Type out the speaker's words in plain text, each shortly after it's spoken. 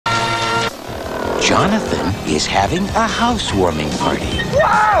Jonathan is having a housewarming party.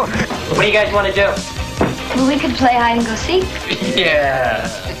 Whoa! What do you guys want to do? Well, we could play hide and go seek. Yeah.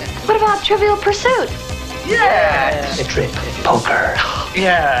 What about Trivial Pursuit? Yeah. The trip. Poker.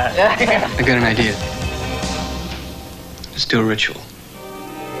 Yeah. I got an idea. Let's do a ritual.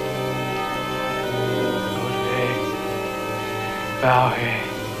 Bow-hey.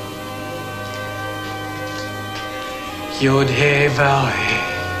 Yod-hey, bow-hey.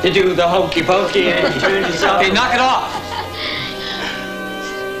 You do the hokey pokey and you turn yourself. Hey, knock it off!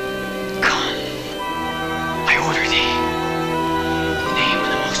 Come. I order thee. In the name of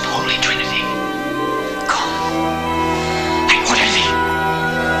the most holy Trinity. Come. I order thee.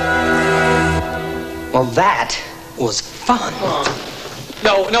 Well, that was fun.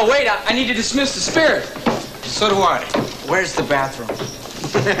 No, wait. I need to dismiss the spirit. So do I. Where's the bathroom?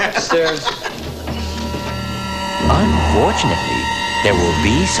 Upstairs. Unfortunately, there will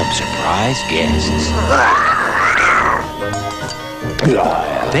be some surprise guests.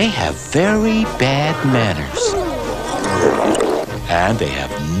 They have very bad manners. And they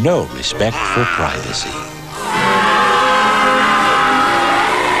have no respect for privacy.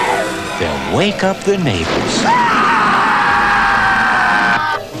 They'll wake up the neighbors.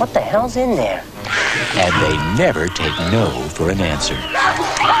 What the hell's in there? And they never take no for an answer.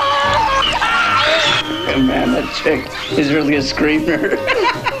 Man, that chick is really a screamer.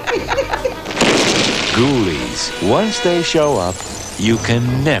 Ghoulies, once they show up, you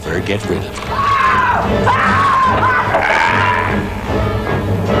can never get rid of them.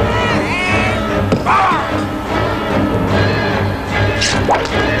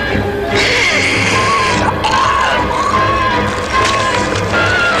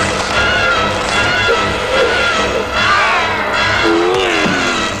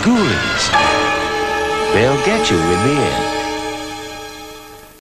 Ghoulies. They'll get you in the end.